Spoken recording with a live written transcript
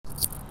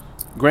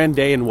Grand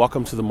day and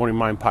welcome to the Morning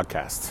Mind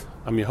Podcast.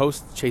 I'm your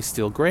host, Chase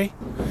Steele Gray.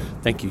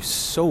 Thank you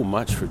so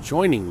much for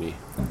joining me.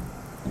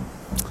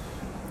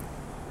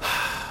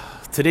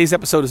 Today's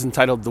episode is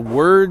entitled The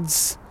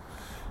Words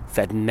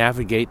That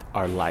Navigate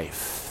Our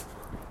Life.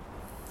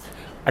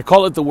 I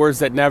call it The Words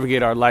That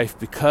Navigate Our Life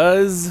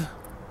because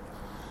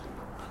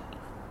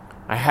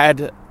I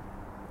had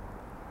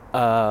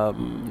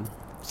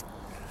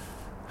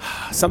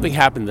something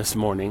happen this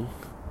morning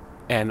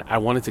and I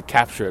wanted to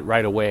capture it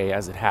right away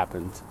as it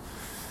happened.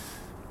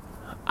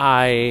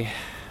 I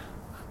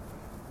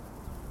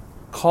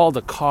called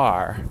a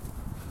car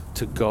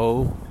to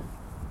go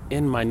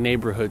in my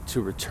neighborhood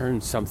to return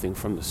something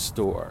from the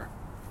store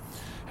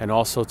and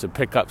also to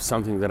pick up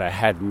something that I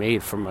had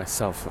made for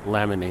myself,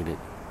 laminated.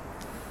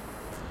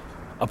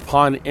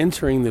 Upon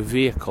entering the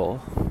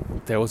vehicle,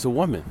 there was a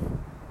woman.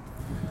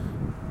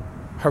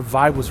 Her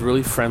vibe was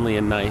really friendly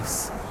and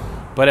nice,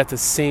 but at the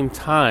same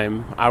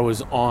time, I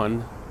was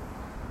on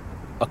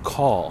a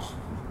call.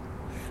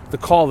 The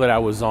call that I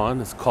was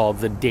on is called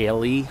the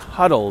Daily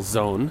Huddle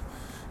Zone,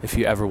 if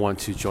you ever want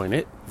to join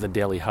it, the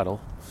Daily Huddle.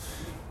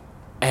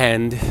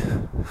 And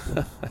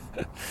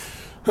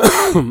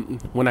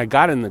when I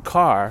got in the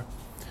car,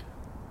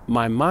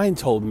 my mind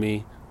told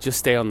me, just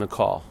stay on the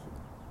call.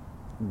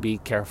 Be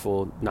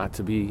careful not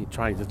to be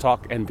trying to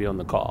talk and be on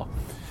the call.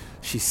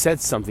 She said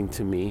something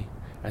to me,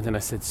 and then I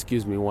said,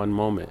 excuse me one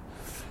moment.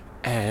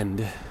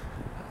 And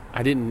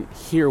I didn't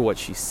hear what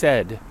she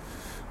said,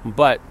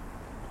 but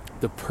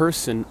the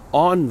person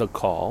on the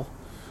call,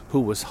 who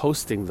was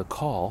hosting the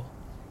call,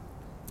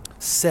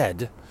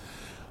 said,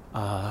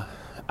 I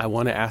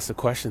want to ask a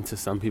question to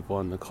some people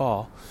on the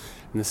call.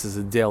 And this is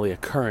a daily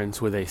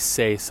occurrence where they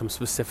say some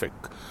specific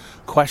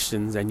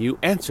questions and you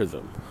answer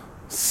them.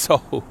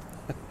 So,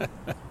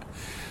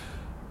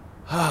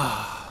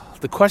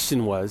 the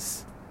question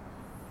was,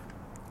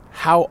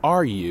 how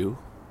are you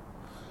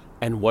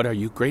and what are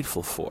you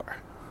grateful for?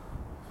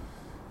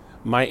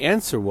 My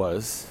answer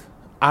was,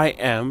 I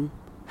am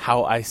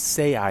how I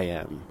say I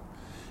am.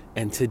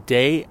 And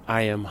today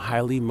I am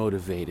highly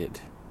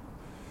motivated.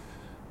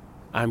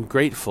 I'm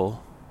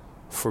grateful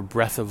for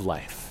breath of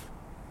life.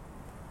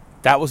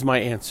 That was my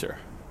answer.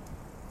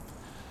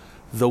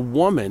 The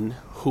woman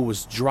who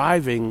was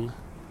driving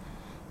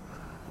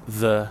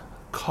the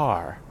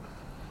car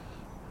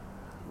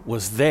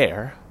was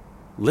there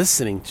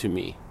listening to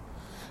me.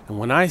 And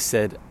when I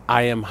said,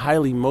 I am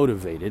highly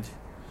motivated,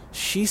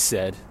 she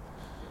said,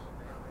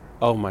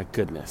 oh my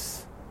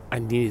goodness, I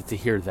needed to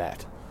hear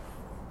that.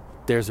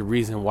 There's a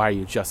reason why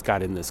you just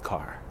got in this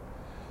car.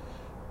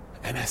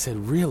 And I said,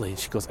 really? And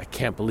she goes, I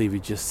can't believe you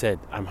just said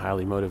I'm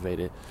highly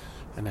motivated.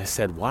 And I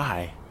said,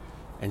 why?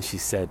 And she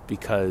said,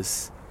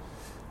 because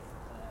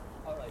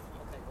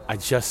I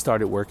just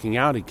started working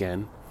out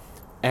again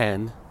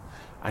and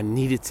I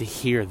needed to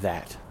hear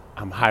that.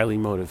 I'm highly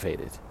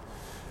motivated.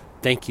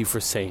 Thank you for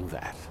saying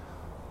that.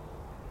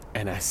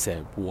 And I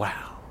said,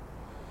 wow.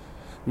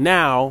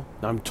 Now,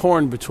 I'm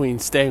torn between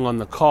staying on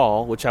the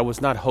call, which I was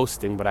not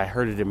hosting, but I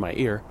heard it in my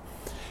ear,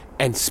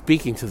 and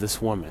speaking to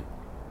this woman.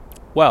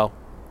 Well,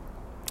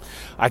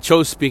 I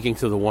chose speaking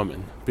to the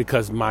woman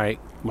because my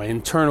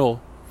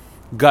internal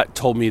gut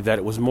told me that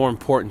it was more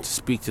important to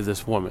speak to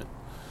this woman,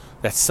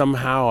 that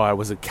somehow I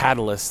was a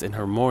catalyst in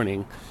her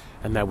morning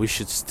and that we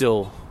should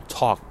still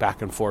talk back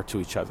and forth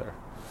to each other.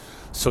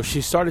 So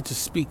she started to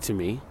speak to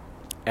me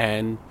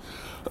and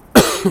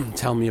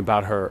tell me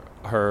about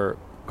her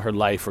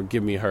life or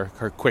give me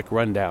her quick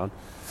rundown.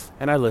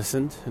 And I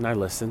listened.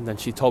 And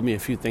she told me a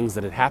few things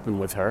that had happened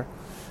with her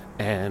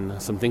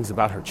and some things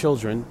about her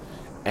children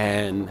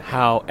and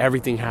how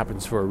everything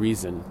happens for a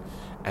reason.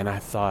 And I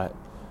thought,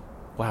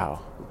 wow,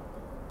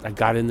 I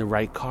got in the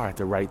right car at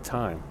the right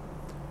time.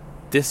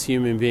 This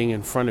human being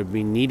in front of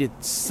me needed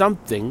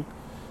something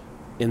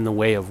in the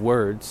way of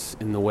words,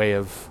 in the way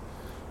of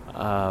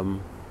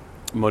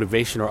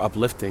motivation or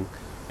uplifting.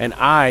 And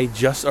I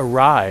just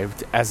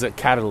arrived as a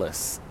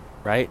catalyst,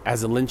 right?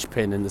 As a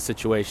linchpin in the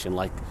situation.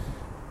 Like,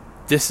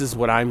 this is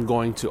what I'm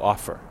going to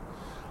offer.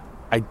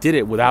 I did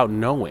it without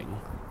knowing.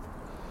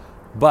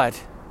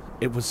 But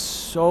it was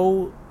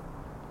so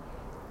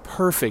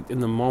perfect in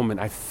the moment.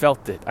 I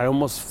felt it. I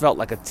almost felt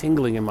like a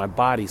tingling in my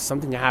body.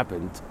 Something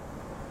happened.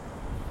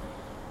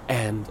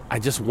 And I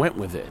just went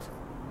with it.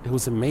 It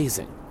was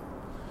amazing.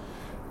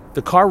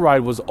 The car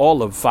ride was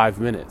all of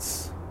 5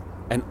 minutes.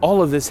 And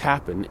all of this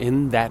happened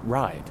in that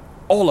ride.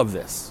 All of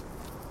this.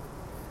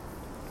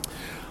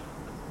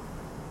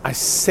 I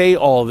say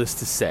all this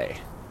to say,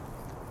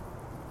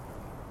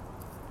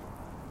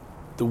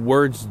 the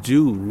words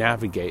do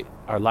navigate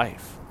our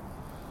life.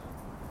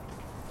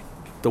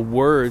 The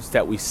words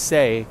that we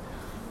say,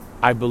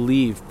 I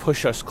believe,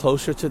 push us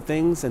closer to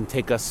things and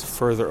take us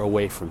further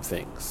away from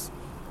things.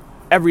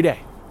 Every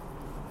day.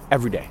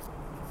 Every day.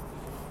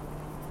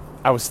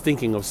 I was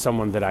thinking of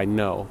someone that I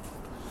know.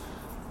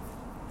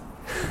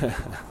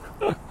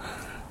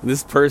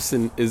 This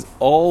person is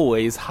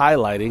always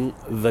highlighting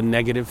the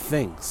negative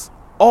things.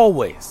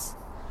 Always.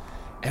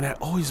 And I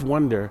always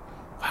wonder,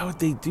 Why would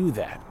they do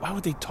that? Why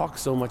would they talk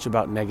so much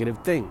about negative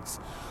things?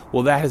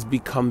 Well, that has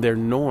become their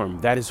norm.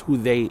 That is who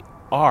they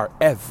are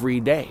every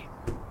day.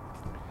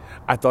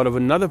 I thought of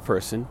another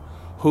person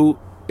who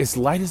is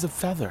light as a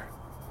feather.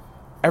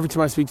 Every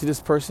time I speak to this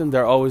person,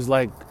 they're always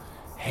like,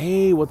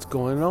 hey, what's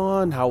going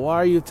on? How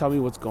are you? Tell me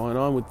what's going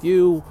on with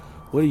you.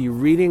 What are you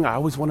reading? I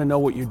always want to know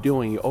what you're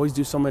doing. You always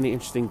do so many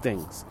interesting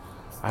things.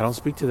 I don't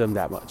speak to them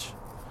that much.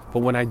 But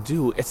when I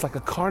do, it's like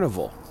a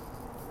carnival.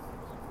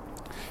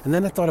 And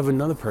then I thought of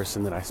another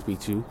person that I speak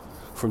to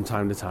from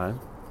time to time.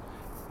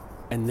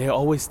 And they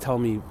always tell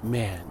me,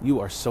 man, you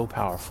are so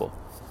powerful.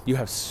 You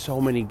have so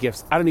many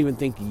gifts. I don't even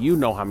think you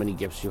know how many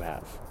gifts you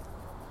have.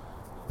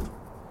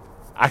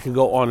 I could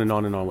go on and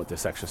on and on with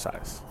this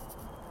exercise.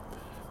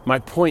 My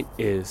point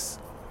is,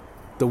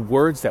 the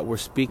words that we're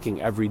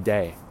speaking every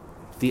day,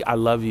 the I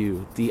love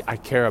you, the I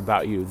care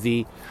about you,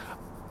 the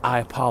I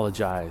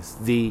apologize,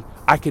 the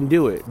I can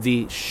do it,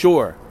 the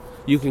sure,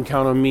 you can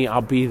count on me,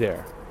 I'll be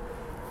there.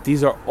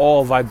 These are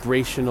all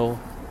vibrational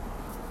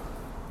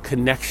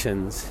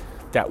connections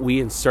that we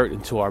insert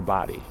into our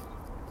body.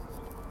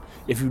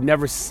 If you've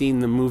never seen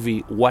the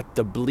movie What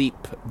the Bleep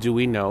Do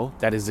We Know,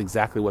 that is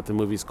exactly what the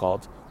movie's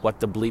called,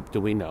 What the Bleep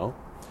Do We Know.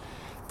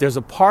 There's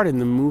a part in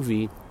the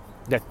movie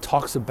that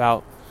talks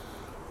about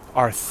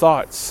our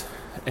thoughts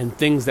and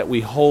things that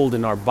we hold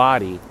in our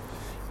body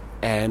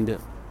and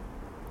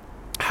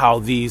how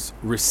these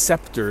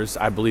receptors,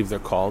 I believe they're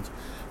called,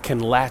 can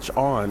latch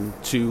on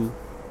to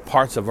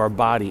parts of our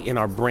body in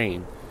our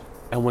brain.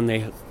 And when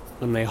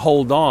they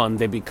hold on,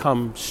 they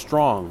become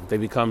strong. They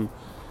become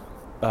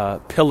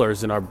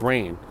pillars in our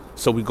brain.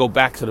 So we go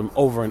back to them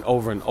over and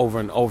over and over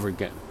and over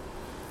again.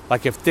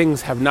 Like if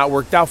things have not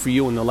worked out for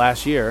you in the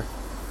last year,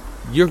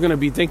 you're going to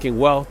be thinking,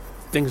 well,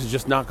 things are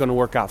just not going to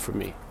work out for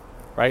me,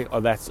 right?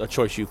 Or that's a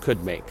choice you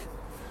could make.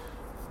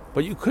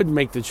 But you could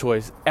make the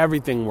choice,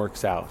 everything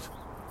works out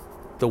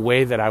the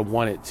way that I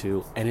want it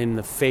to and in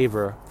the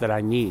favor that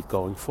I need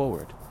going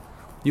forward.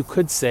 You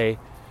could say,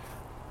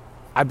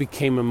 I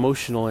became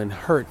emotional and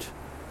hurt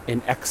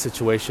in X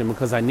situation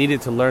because I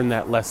needed to learn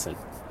that lesson,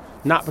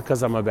 not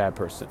because I'm a bad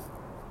person.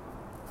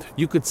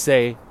 You could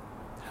say,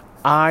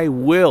 I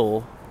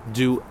will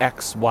do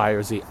X, Y,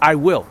 or Z. I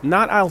will.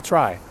 Not I'll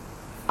try.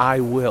 I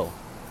will.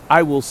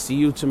 I will see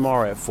you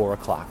tomorrow at 4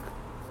 o'clock.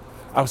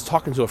 I was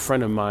talking to a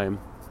friend of mine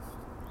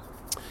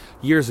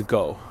years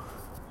ago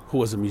who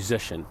was a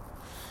musician,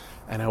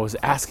 and I was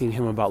asking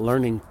him about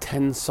learning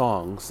 10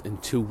 songs in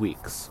 2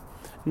 weeks.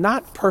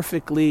 Not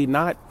perfectly,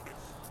 not,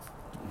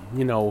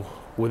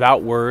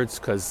 without words,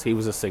 because he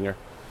was a singer.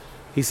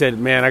 He said,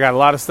 man, I got a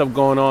lot of stuff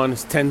going on.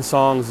 It's 10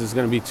 songs. It's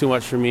going to be too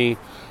much for me.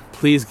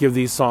 Please give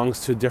these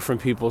songs to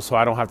different people so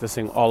I don't have to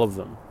sing all of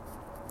them.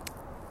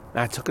 And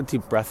I took a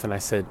deep breath and I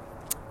said,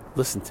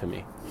 listen to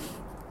me.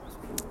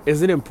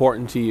 Is it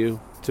important to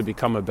you to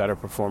become a better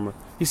performer?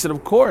 He said,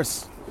 of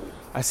course.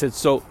 I said,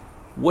 so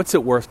what's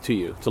it worth to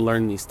you to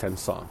learn these 10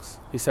 songs?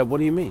 He said, what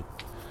do you mean?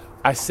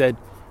 I said,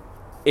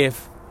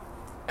 if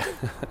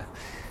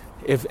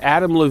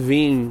Adam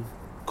Levine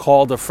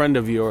called a friend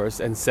of yours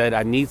and said,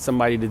 I need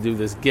somebody to do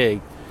this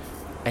gig,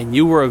 and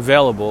you were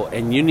available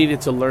and you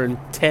needed to learn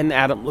 10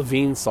 Adam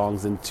Levine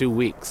songs in 2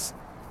 weeks,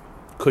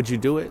 could you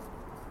do it?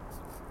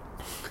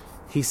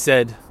 He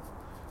said,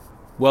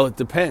 well, it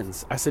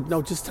depends. I said,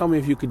 no, just tell me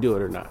if you could do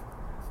it or not.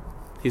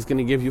 He's going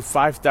to give you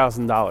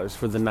 $5,000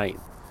 for the night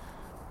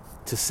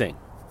to sing.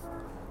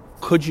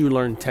 Could you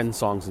learn 10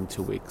 songs in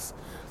 2 weeks?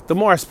 The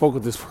more I spoke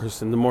with this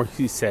person, the more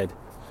he said,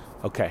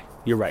 okay,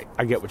 you're right.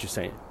 I get what you're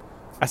saying.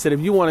 I said, if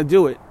you want to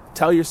do it,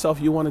 tell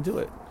yourself you want to do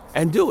it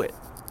and do it.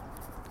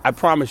 I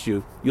promise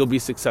you, you'll be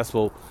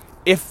successful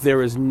if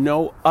there is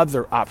no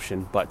other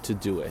option but to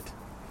do it.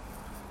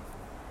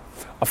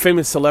 A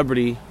famous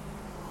celebrity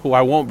who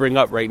I won't bring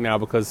up right now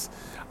because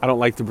I don't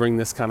like to bring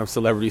this kind of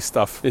celebrity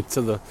stuff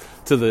into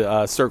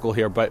the circle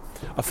here, but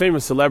a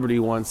famous celebrity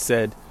once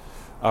said,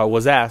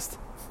 was asked,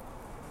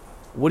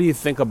 what do you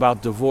think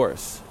about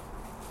divorce?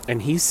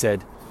 And he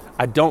said,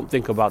 I don't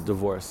think about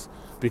divorce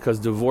because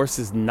divorce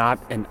is not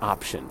an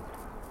option.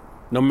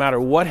 No matter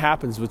what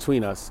happens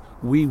between us,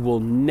 we will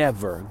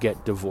never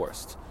get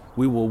divorced.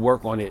 We will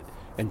work on it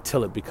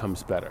until it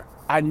becomes better.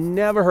 I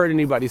never heard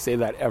anybody say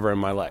that ever in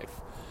my life.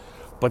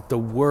 But the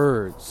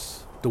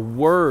words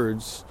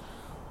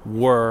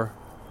were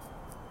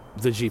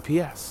the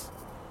GPS.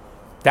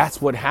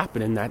 That's what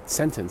happened in that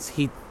sentence.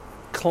 He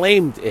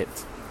claimed it.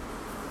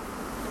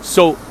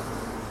 So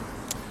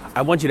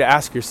I want you to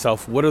ask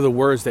yourself, what are the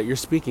words that you're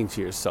speaking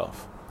to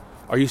yourself?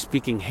 Are you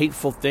speaking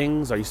hateful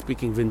things? Are you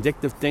speaking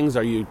vindictive things?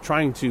 Are you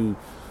trying to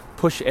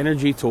push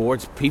energy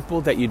towards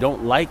people that you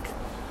don't like?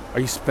 Are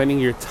you spending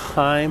your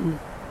time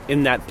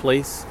in that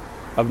place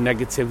of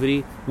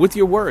negativity with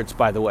your words,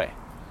 by the way?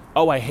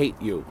 Oh, I hate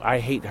you. I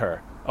hate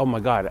her. Oh my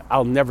God,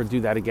 I'll never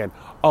do that again.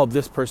 Oh,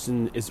 this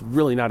person is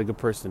really not a good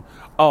person.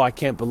 Oh, I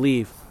can't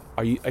believe.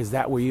 Is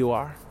that where you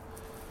are?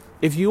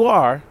 If you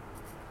are,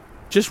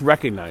 just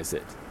recognize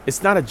it.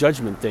 It's not a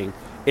judgment thing.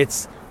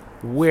 It's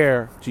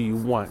where do you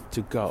want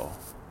to go?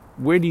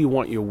 Where do you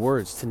want your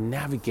words to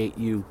navigate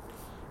you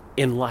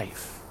in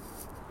life?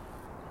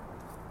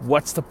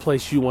 What's the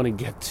place you want to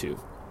get to?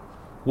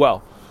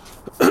 Well,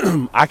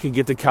 I could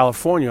get to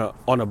California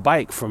on a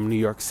bike from New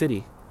York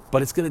City,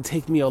 but it's going to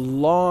take me a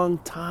long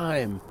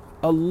time.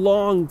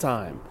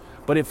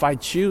 But if I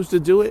choose to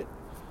do it,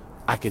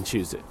 I can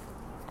choose it.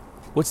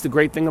 What's the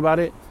great thing about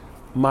it?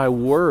 My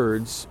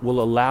words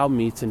will allow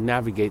me to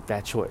navigate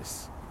that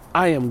choice.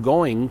 I am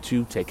going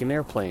to take an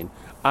airplane.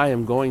 I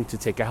am going to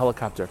take a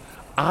helicopter.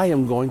 I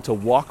am going to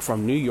walk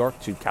from New York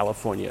to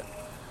California.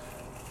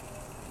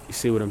 You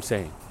see what I'm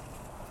saying?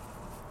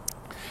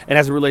 And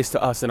as it relates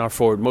to us in our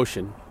forward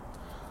motion,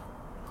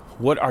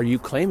 what are you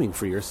claiming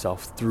for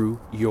yourself through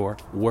your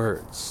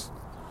words?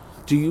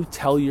 Do you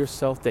tell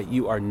yourself that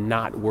you are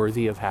not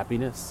worthy of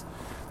happiness?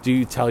 Do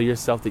you tell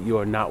yourself that you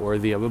are not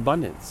worthy of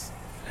abundance?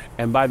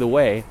 And by the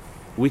way,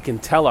 we can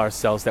tell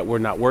ourselves that we're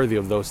not worthy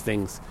of those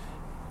things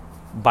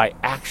by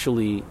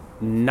actually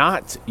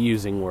not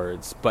using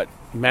words, but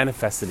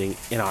manifesting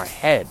in our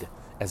head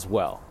as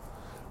well.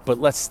 But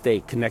let's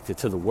stay connected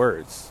to the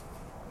words,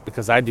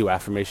 because I do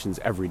affirmations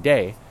every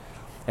day,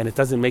 and it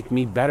doesn't make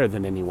me better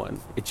than anyone.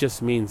 It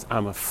just means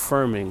I'm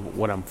affirming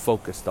what I'm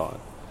focused on.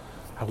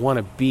 I want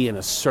to be in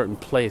a certain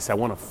place. I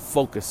want to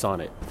focus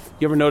on it.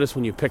 You ever notice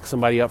when you pick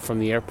somebody up from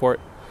the airport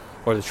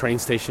or the train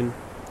station,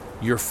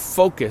 you're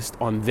focused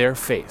on their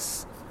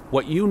face.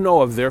 What you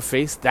know of their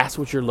face, that's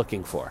what you're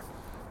looking for.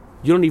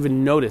 You don't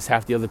even notice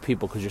half the other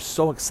people because you're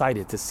so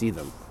excited to see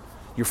them.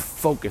 You're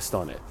focused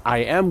on it. I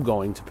am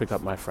going to pick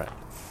up my friend.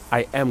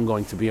 I am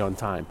going to be on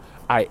time.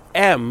 I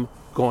am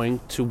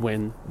going to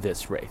win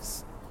this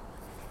race.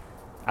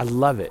 I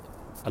love it.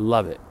 I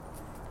love it.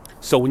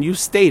 So when you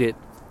state it,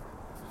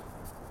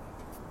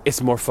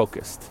 it's more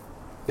focused.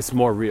 It's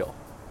more real.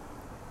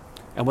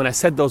 And when I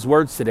said those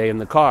words today in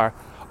the car,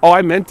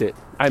 I meant it.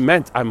 I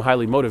meant I'm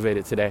highly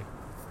motivated today.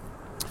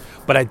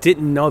 But I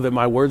didn't know that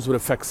my words would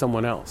affect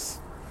someone else.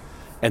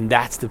 And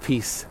that's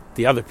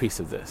the other piece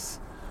of this.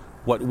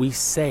 What we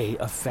say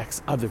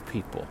affects other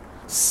people.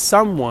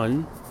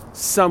 Someone,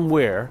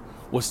 somewhere,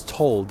 was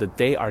told that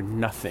they are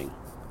nothing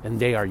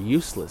and they are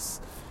useless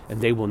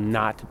and they will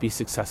not be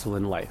successful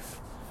in life.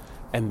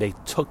 And they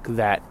took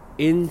that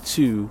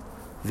into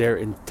their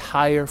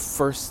entire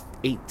first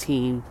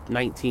 18,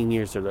 19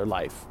 years of their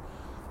life.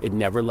 It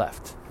never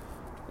left.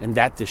 And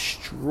that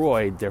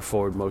destroyed their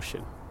forward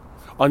motion.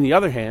 On the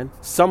other hand,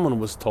 someone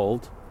was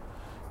told,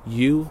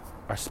 you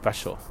are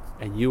special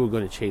and you are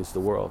going to change the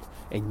world.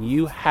 And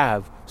you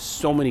have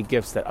so many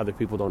gifts that other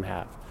people don't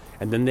have.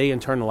 And then they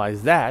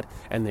internalized that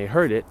and they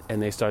heard it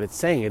and they started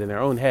saying it in their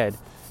own head,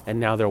 and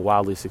now they're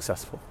wildly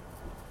successful.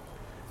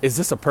 Is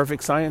this a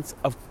perfect science?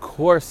 Of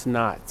course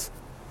not.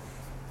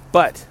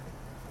 But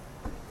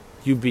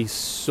you'd be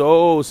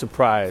so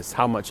surprised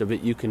how much of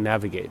it you can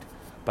navigate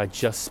by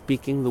just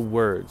speaking the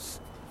words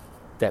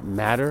that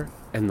matter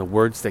and the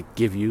words that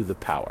give you the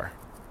power.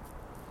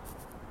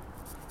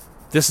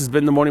 This has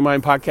been the Morning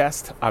Mind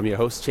Podcast. I'm your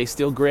host, Chase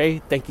Steele Gray.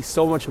 Thank you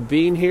so much for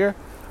being here.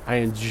 I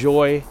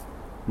enjoy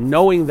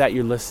knowing that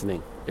you're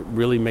listening. It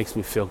really makes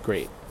me feel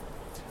great.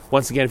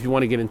 Once again, if you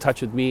want to get in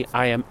touch with me,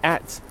 I am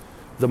at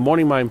the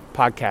Morning Mind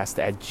Podcast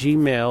at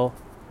gmail.com.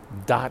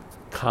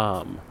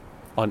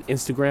 On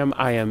Instagram,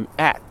 I am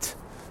at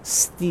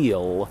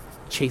Steele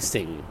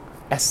Chasing.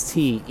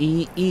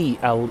 SteeleGreye.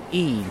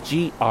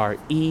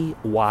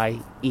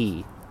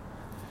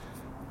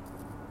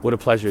 What a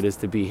pleasure it is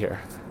to be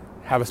here.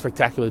 Have a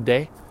spectacular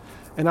day,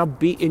 and I'll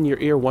be in your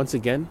ear once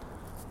again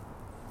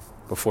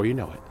before you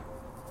know it.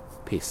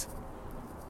 Peace.